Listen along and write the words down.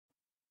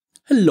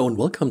Hello and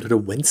welcome to the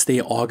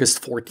Wednesday,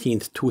 August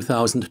 14th,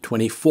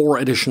 2024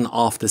 edition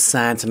of the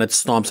SANS Internet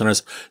Storm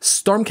Center's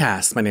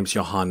Stormcast. My name is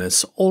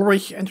Johannes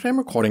Ulrich and today I'm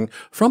recording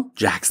from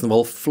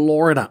Jacksonville,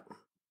 Florida.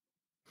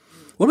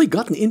 Well, we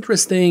got an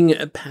interesting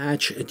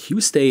patch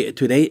Tuesday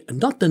today.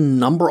 Not the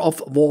number of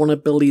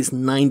vulnerabilities,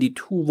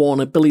 92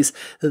 vulnerabilities.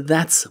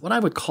 That's what I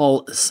would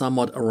call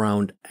somewhat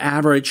around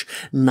average.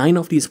 9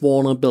 of these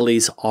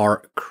vulnerabilities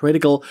are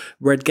critical.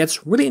 Where it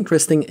gets really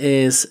interesting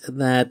is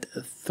that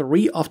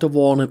 3 of the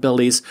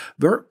vulnerabilities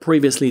were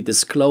previously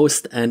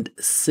disclosed and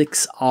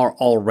 6 are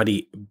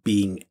already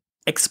being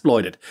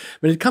exploited.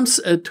 When it comes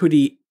to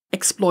the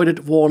exploited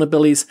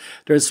vulnerabilities,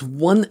 there's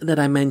one that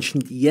I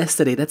mentioned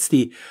yesterday. That's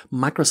the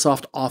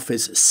Microsoft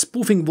Office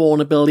spoofing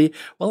vulnerability.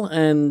 Well,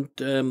 and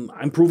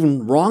I'm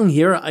proven wrong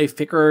here. I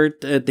figured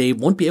they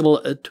won't be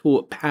able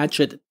to patch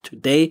it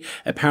today.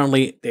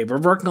 Apparently, they were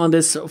working on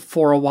this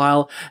for a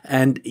while.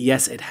 And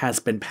yes, it has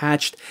been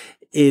patched.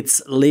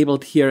 It's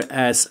labeled here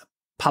as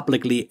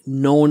publicly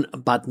known,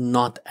 but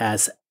not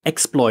as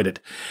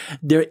exploited.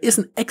 There is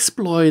an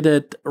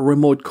exploited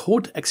remote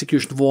code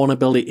execution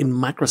vulnerability in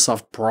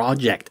Microsoft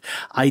Project.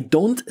 I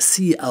don't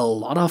see a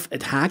lot of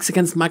attacks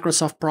against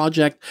Microsoft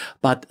Project,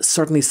 but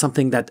certainly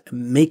something that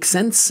makes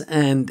sense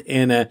and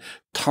in a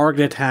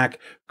target attack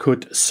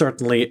could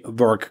certainly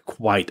work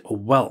quite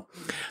well.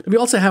 We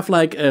also have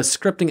like a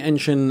scripting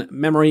engine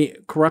memory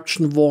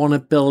corruption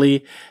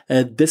vulnerability.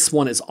 This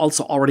one is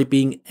also already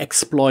being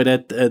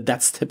exploited.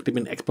 That's typically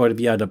been exploited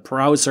via the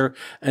browser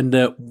and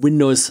the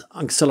Windows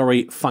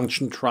auxiliary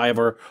function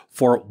driver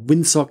for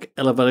WinSock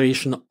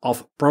elevation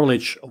of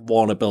privilege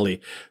vulnerability.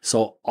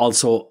 So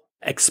also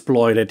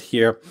exploited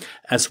here,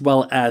 as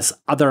well as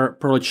other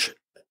privilege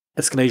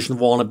escalation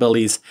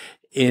vulnerabilities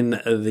in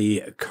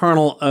the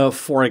kernel,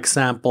 for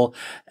example,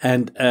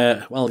 and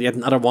well, yet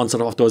another one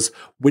sort of those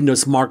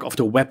Windows mark of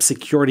the web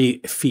security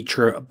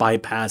feature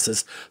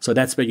bypasses. So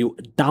that's where you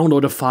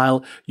download a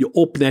file, you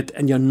open it,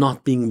 and you're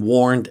not being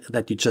warned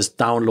that you just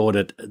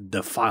downloaded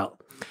the file.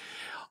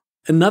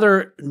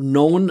 Another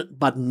known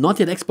but not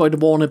yet exploited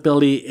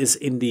vulnerability is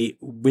in the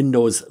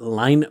Windows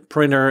line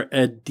printer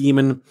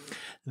daemon.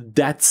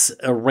 That's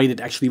rated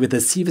actually with a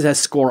CVSS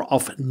score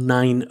of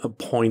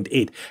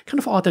 9.8. Kind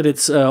of odd that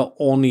it's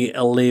only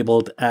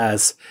labeled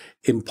as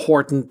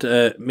important,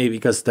 maybe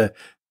because the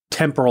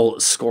temporal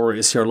score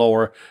is here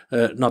lower.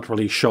 Not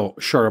really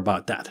sure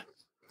about that.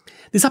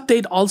 This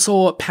update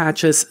also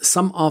patches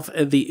some of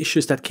the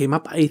issues that came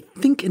up, I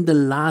think, in the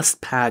last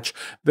patch,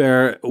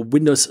 where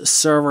Windows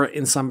Server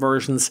in some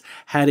versions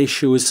had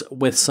issues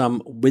with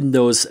some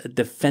Windows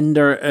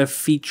Defender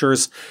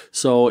features.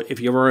 So if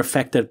you were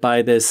affected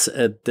by this,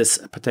 this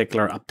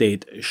particular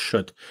update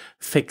should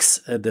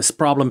fix this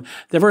problem.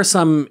 There were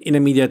some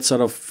intermediate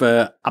sort of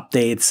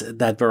updates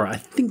that were, I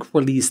think,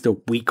 released a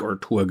week or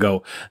two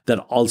ago that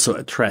also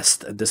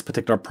addressed this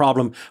particular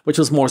problem, which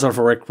was more sort of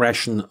a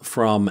regression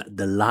from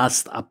the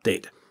last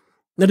update.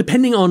 Now,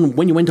 depending on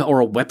when you went to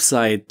our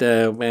website,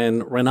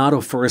 when Renato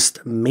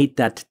first made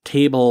that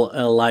table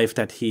live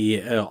that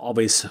he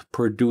always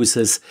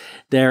produces,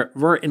 there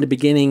were in the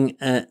beginning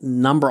a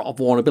number of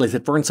vulnerabilities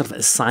that weren't sort of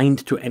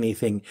assigned to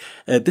anything.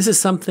 This is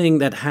something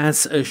that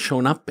has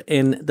shown up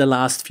in the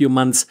last few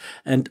months,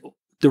 and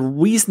the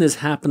reason this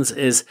happens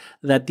is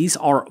that these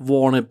are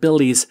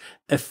vulnerabilities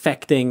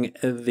affecting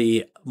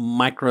the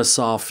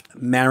Microsoft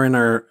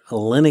Mariner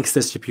Linux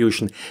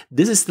distribution.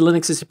 This is the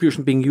Linux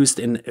distribution being used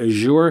in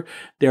Azure.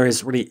 There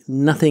is really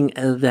nothing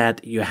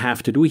that you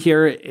have to do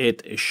here.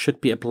 It should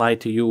be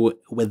applied to you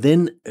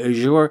within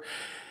Azure.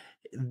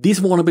 These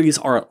vulnerabilities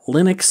are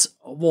Linux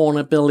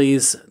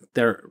vulnerabilities.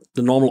 They're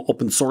the normal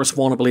open source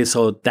vulnerabilities,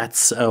 so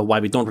that's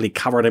why we don't really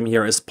cover them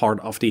here as part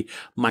of the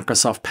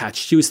Microsoft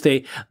Patch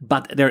Tuesday,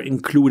 but they're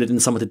included in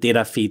some of the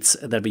data feeds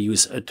that we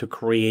use to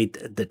create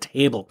the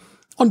table.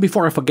 And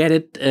before I forget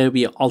it,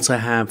 we also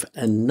have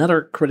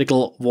another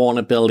critical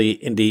vulnerability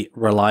in the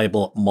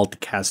reliable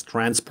multicast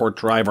transport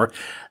driver.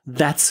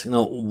 That's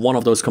one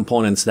of those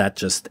components that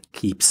just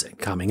keeps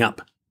coming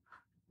up.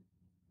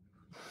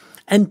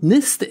 And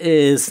NIST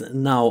is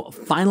now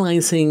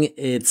finalizing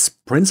its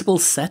principal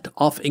set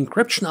of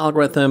encryption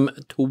algorithm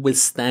to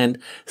withstand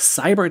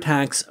cyber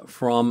attacks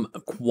from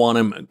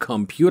quantum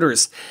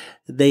computers.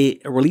 They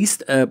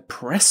released a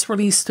press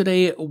release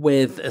today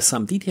with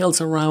some details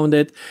around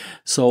it.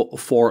 So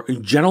for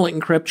general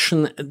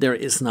encryption, there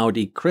is now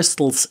the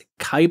Crystal's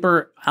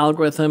Kyber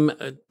algorithm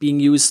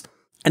being used.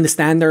 And the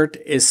standard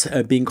is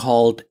being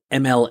called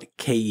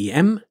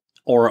MLKEM,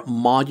 or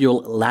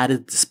module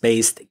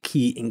lattice-based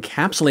key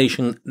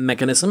encapsulation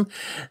mechanism.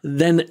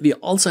 Then we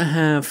also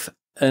have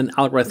an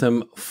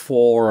algorithm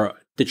for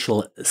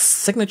digital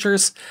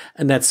signatures,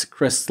 and that's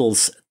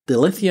Crystal's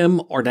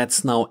Dilithium, or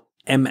that's now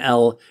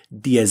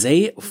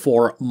MLDSA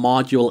for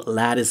module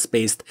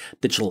lattice-based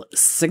digital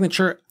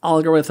signature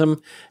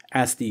algorithm.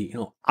 As the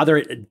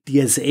other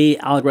DSA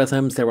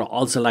algorithms, there were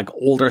also like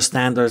older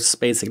standards.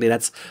 Basically,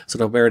 that's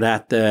sort of where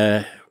that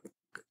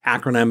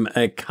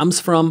acronym comes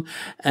from.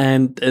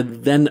 And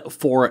then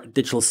for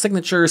digital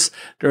signatures,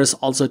 there's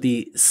also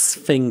the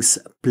Sphinx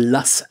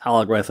Plus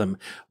algorithm,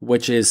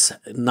 which is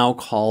now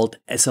called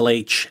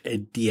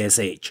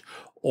SLH-DSH,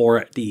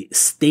 or the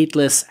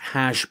stateless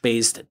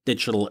hash-based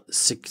digital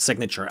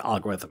signature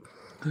algorithm.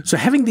 So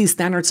having these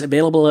standards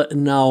available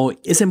now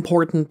is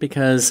important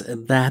because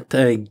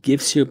that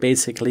gives you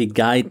basically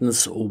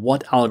guidance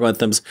what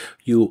algorithms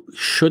you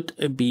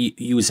should be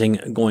using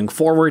going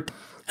forward.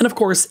 And of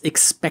course,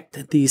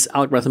 expect these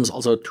algorithms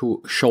also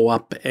to show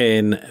up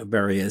in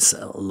various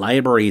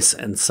libraries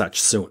and such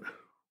soon.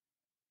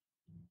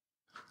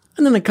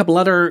 And then a couple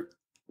other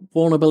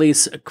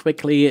vulnerabilities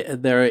quickly.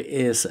 There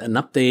is an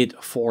update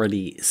for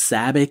the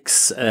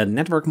Zabbix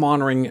network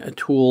monitoring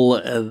tool.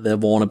 The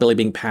vulnerability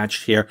being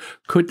patched here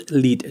could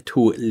lead to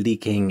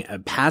leaking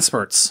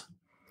passwords.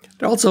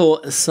 There are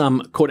also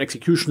some code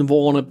execution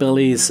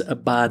vulnerabilities,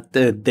 but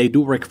they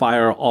do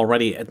require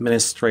already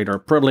administrator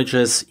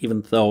privileges,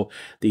 even though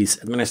these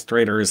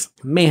administrators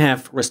may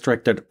have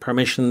restricted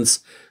permissions.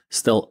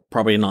 Still,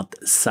 probably not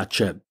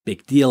such a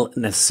big deal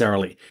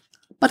necessarily.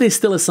 But they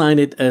still assign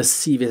it a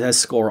CVSS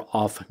score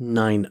of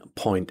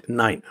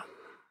 9.9.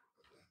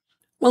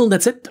 Well,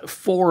 that's it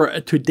for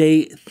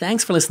today.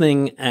 Thanks for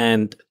listening,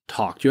 and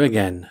talk to you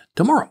again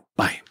tomorrow.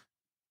 Bye.